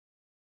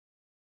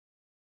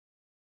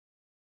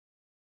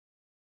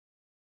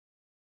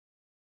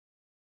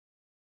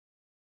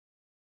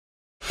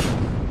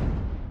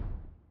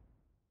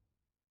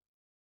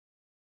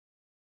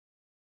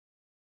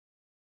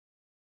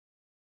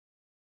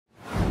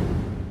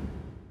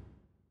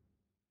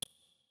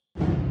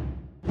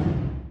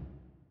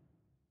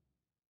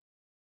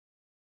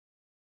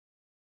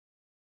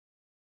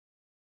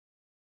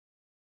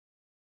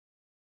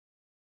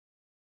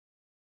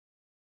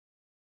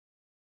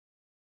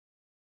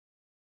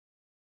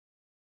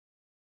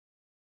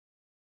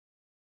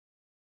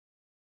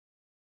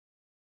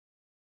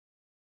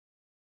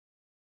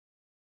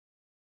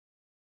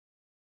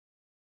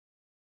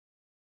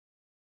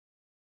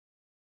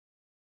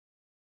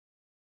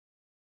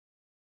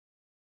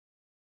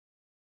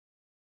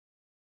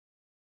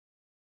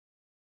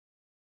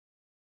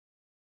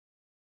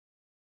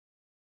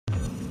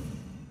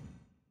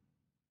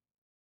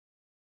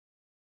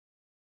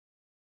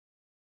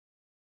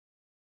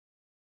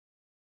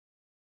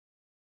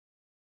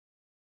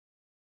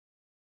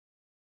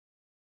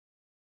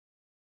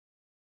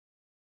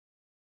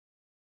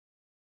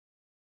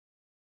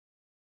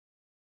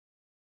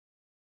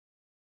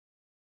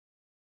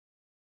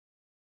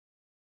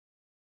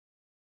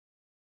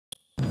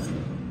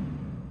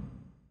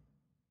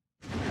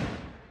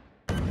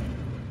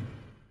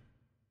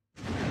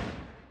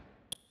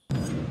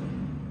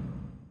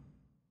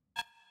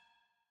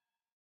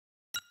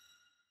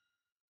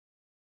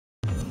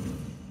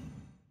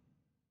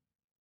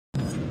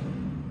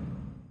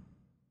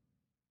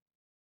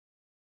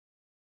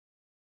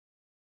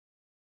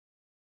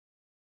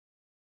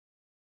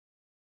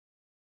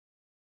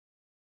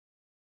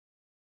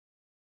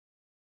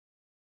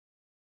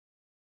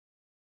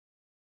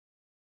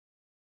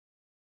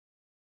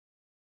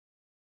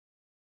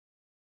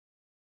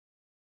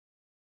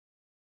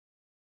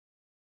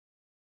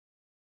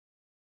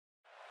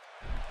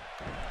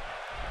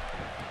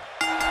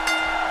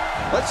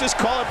Let's just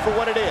call it for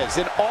what it is,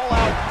 an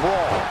all-out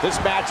brawl.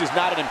 This match is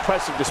not an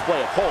impressive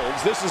display of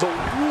holds. This is a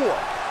war.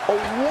 A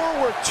war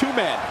where two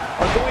men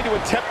are going to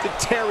attempt to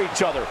tear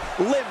each other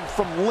limb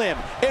from limb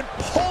and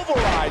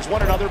pulverize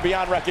one another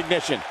beyond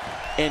recognition.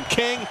 And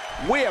King,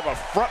 we have a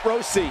front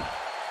row seat.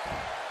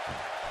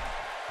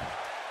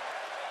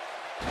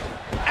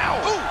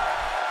 Ow! Ooh.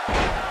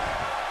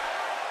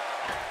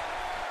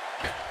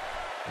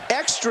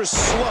 Extra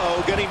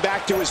slow getting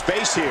back to his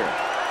base here.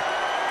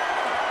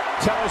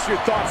 Tell us your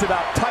thoughts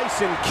about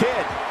Tyson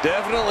Kidd.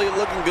 Definitely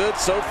looking good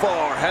so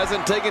far.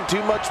 Hasn't taken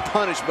too much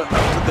punishment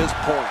up to this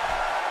point.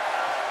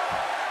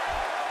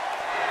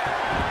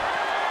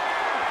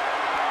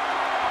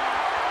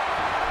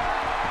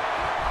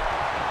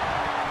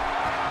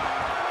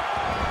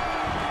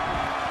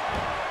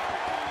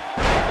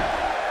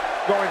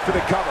 Going for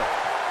the cover.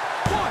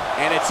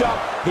 And it's up.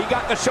 He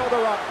got the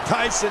shoulder up.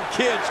 Tyson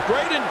Kidd's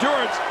great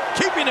endurance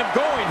keeping him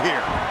going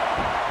here.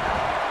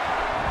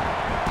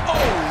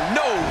 Oh,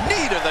 no,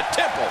 knee to the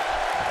temple.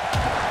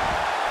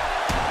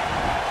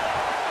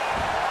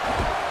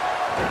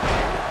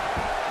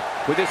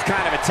 With this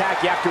kind of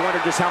attack, you have to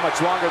wonder just how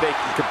much longer they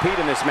can compete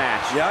in this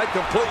match. Yeah, I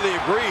completely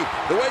agree.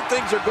 The way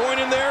things are going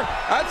in there,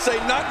 I'd say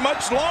not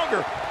much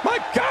longer. My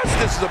gosh,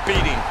 this is a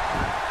beating.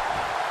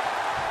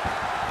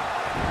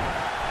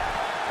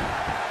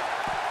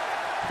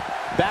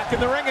 Back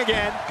in the ring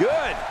again.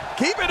 Good.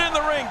 Keep it in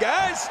the ring,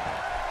 guys.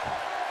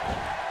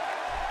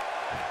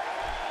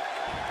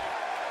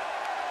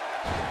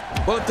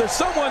 Well, if there's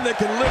someone that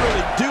can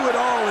literally do it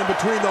all in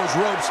between those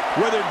ropes,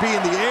 whether it be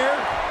in the air,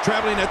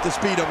 traveling at the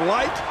speed of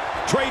light,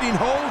 trading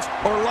holds,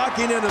 or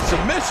locking in a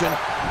submission,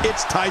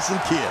 it's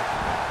Tyson Kidd.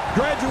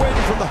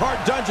 Graduating from the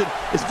Hard Dungeon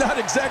is not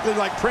exactly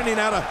like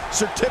printing out a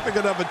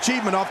certificate of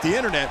achievement off the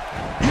internet.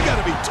 You got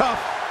to be tough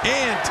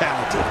and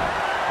talented.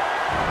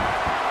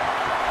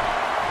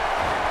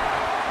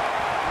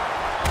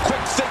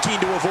 Quick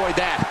thinking to avoid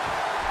that.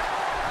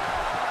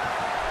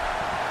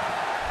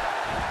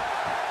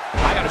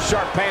 I got a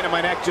sharp pain in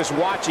my neck just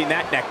watching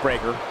that neck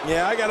breaker.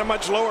 Yeah, I got a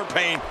much lower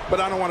pain, but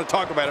I don't want to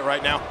talk about it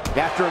right now.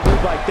 After a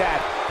move like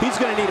that, he's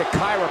going to need a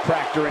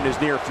chiropractor in his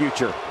near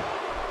future.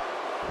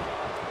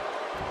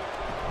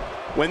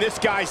 When this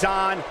guy's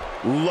on,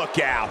 look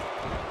out.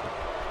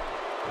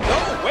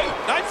 Oh, wait,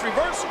 nice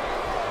reversal.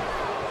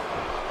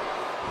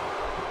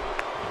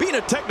 Being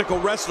a technical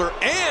wrestler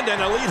and an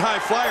elite high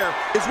flyer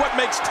is what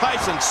makes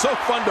Tyson so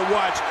fun to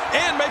watch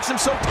and makes him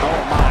so...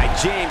 Oh my,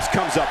 James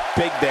comes up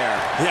big there.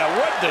 Yeah,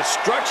 what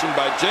destruction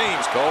by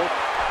James, Cole.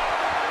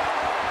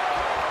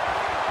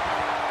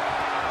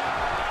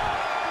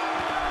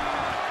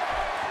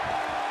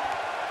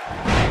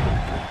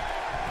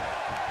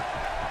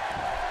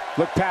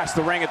 Look past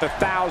the ring at the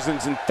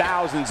thousands and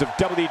thousands of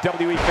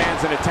WWE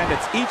fans in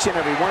attendance. Each and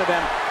every one of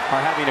them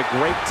are having a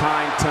great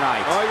time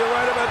tonight. Oh, you're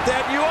right about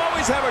that. You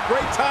always have a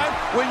great time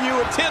when you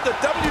attend the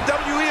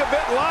WWE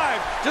event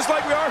live, just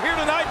like we are here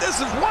tonight.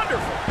 This is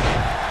wonderful.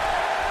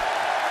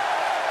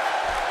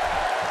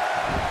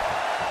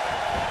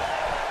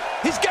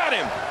 He's got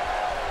him.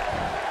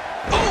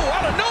 Oh,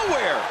 out of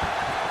nowhere.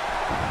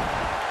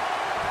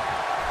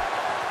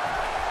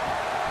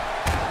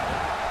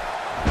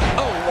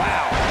 Oh,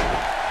 wow.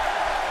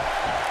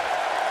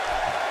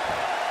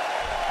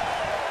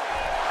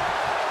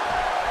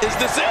 Is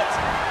this it?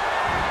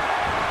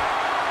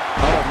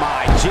 Oh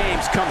my,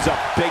 James comes up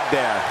big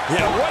there.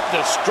 Yeah, what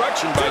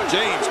destruction by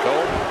James,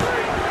 Cole.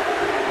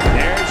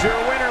 There's your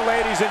winner,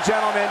 ladies and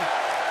gentlemen.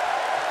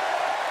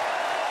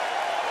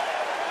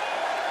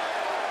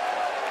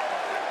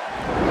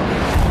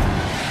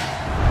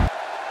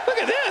 Look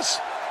at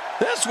this.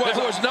 This was...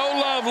 There was no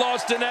love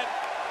lost in that.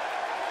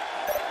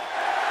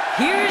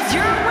 Here's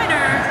your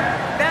winner,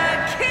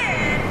 the Kid.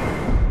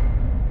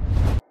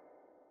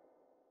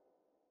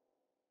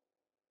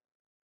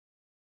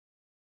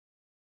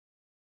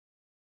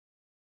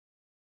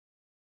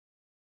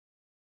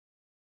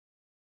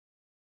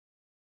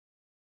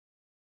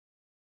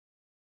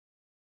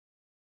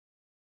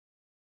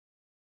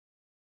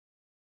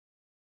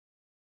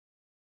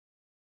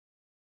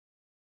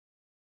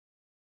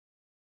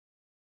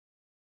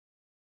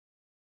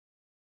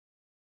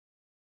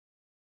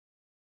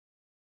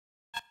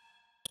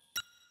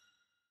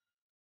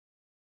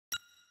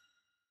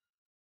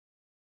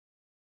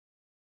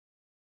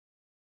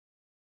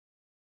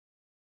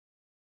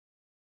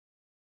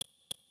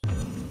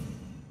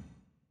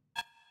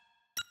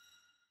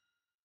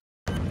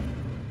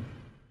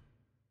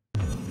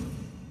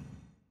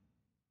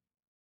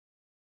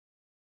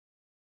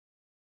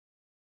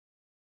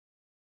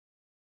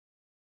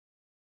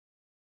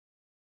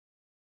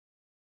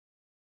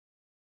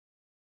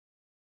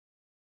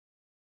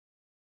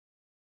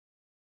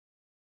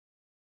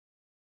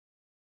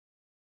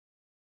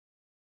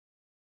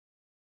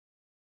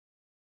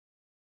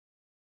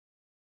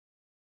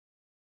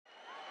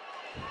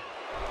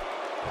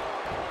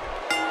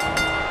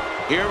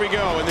 Here we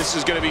go, and this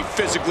is going to be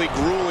physically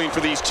grueling for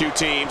these two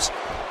teams.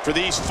 For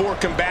these four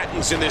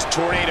combatants in this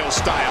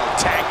tornado-style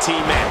tag team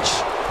match.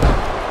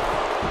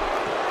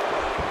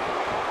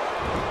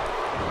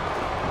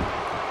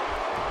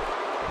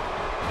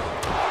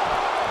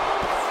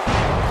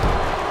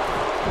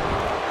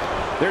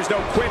 There's no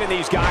quit in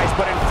these guys,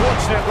 but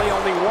unfortunately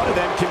only one of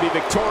them can be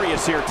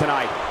victorious here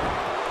tonight.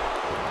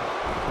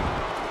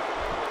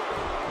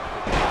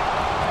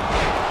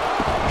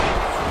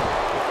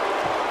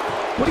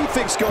 What do you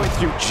think's going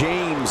through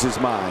James's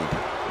mind?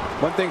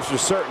 One thing's for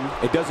certain,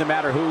 it doesn't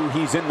matter who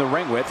he's in the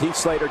ring with. Heath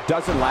Slater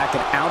doesn't lack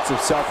an ounce of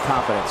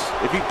self-confidence.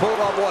 If you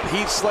pulled off what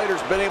Heath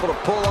Slater's been able to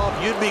pull off,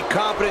 you'd be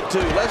confident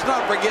too. Let's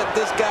not forget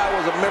this guy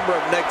was a member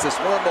of Nexus,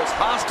 one of the most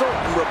hostile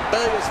and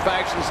rebellious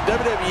factions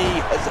WWE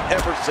has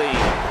ever seen.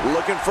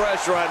 Looking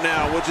fresh right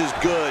now, which is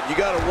good. You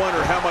got to wonder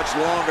how much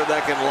longer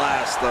that can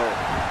last, though.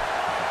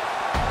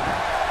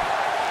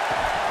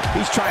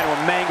 He's trying to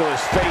mangle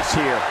his face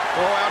here.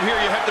 Oh, out here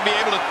you have to be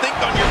able to think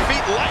on your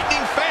feet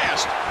lightning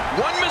fast.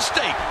 One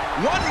mistake,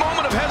 one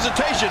moment of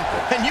hesitation,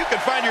 and you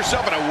could find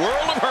yourself in a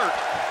world of hurt.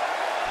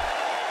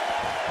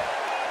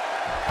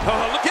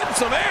 Oh, look, getting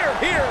some air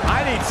here.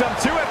 I need some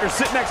too after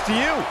sitting next to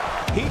you.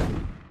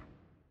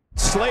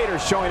 Slater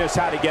showing us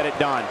how to get it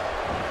done.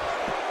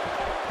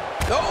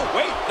 Oh,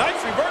 wait,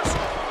 nice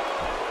reversal.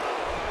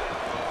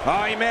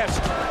 Oh, he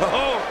missed.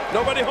 Oh,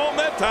 nobody home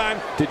that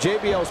time. To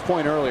JBL's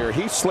point earlier,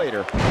 Heath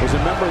Slater was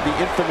a member of the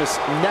infamous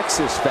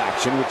Nexus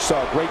faction, which saw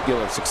a great deal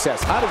of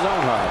success. On his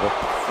own, however,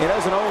 it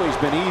hasn't always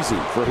been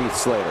easy for Heath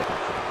Slater.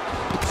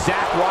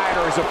 Zack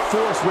Ryder is a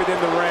force within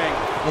the ring.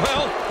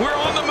 Well, we're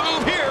on the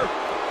move here.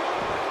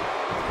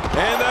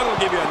 And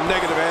that'll give you a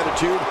negative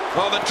attitude.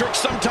 Oh, the trick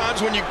sometimes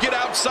when you get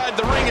outside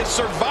the ring is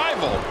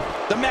survival.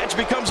 The match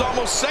becomes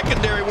almost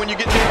secondary when you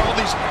get near all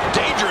these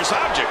dangerous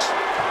objects.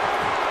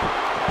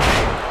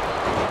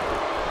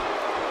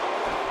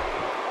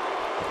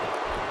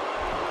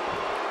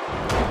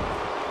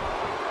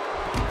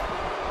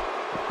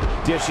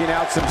 Dishing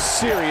out some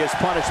serious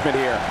punishment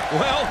here.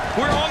 Well,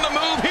 we're on the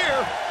move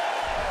here.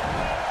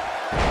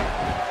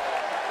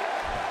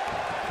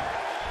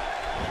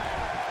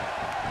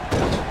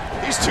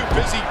 He's too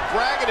busy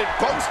bragging and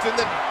boasting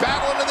than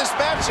battling in this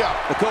matchup.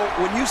 Nicole,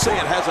 when you say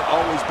it hasn't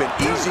always been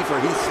easy for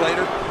Heath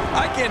Slater,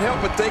 I can't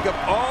help but think of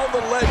all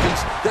the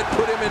legends that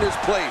put him in his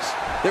place.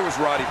 There was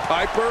Roddy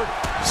Piper,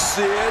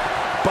 Sid,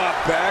 Bob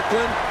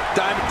Backlund,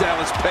 Diamond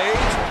Dallas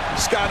Page,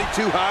 Scotty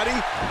 2 Hotty,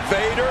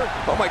 Vader.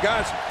 Oh my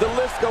gosh, the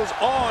list goes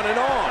on and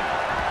on.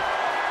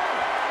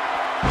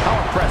 How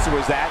impressive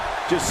was that?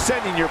 Just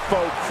sending your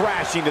foe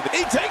crashing to the...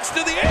 He takes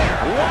to the air.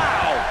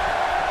 Wow!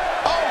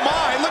 Oh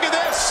my, look at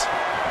this.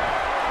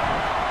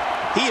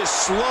 He is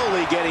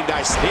slowly getting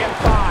dissected. The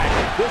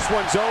F5. This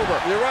one's over.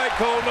 You're right,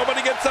 Cole.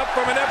 Nobody gets up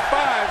from an F5.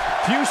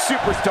 Few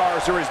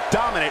superstars are as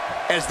dominant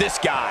as this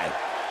guy.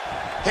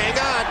 Hang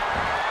on.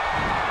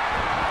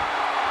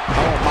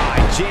 Oh my,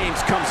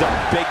 James comes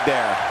up big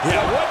there.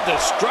 Yeah, what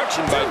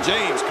destruction by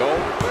James, Cole.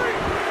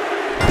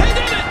 They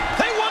did it!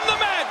 They won the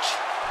match!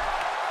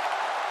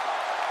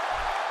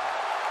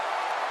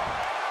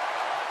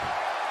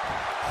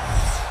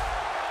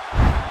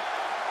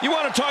 You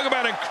want to talk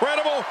about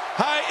incredible,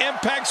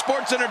 high-impact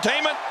sports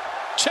entertainment?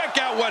 Check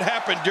out what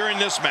happened during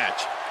this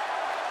match.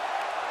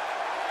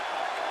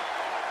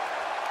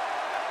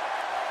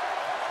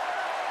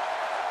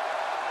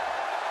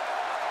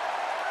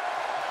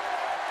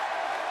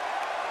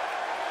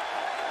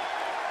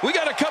 We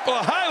got a couple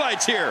of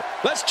highlights here.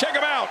 Let's check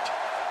them out.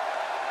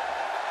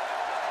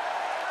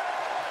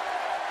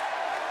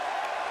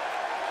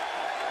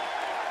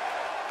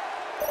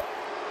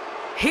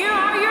 Here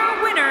are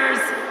your winners,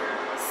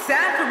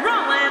 Seth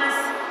Rollins